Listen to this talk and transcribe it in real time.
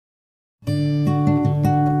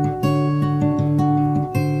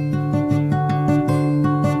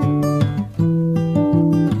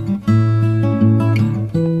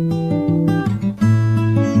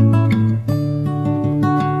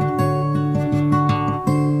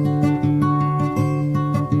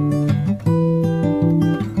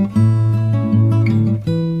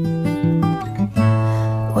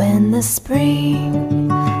spring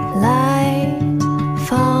light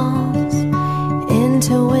falls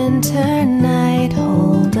into winter night,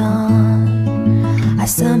 hold on, our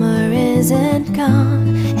summer isn't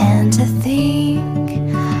gone. And to think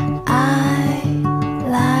I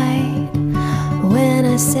lied when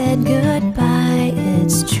I said goodbye,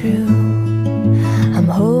 it's true. I'm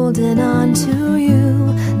holding on to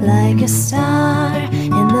you like a star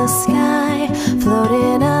in the sky,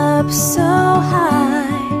 floating up so high.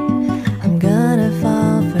 I'm gonna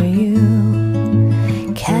fall for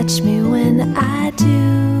you, catch me when I do.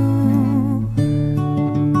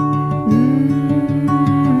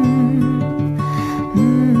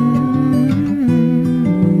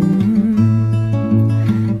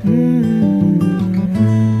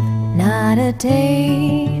 Not a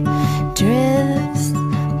day drifts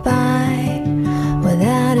by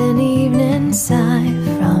without an evening sigh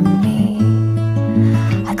from me.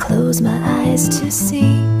 I close my eyes to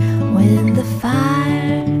see when the fireflies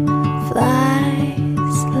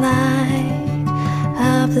light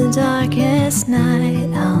up the darkest night.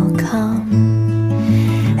 I'll come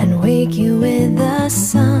and wake you with the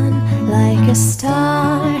sun like a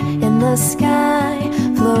star in the sky,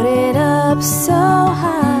 floated up so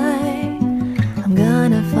high. I'm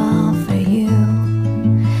gonna fall for you,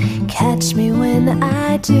 catch me when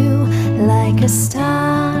I do, like a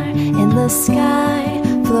star in the sky,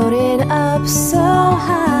 floated up so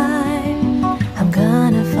high. I'm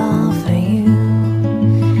gonna fall for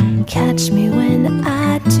you, catch me when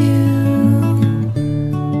I do.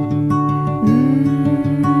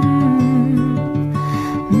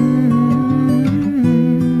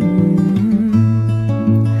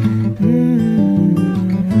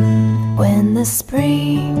 When the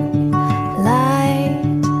spring light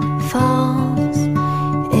falls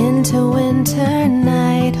into winter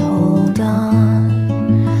night, hold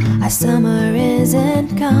on, our summer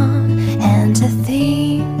isn't gone. And to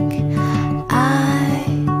think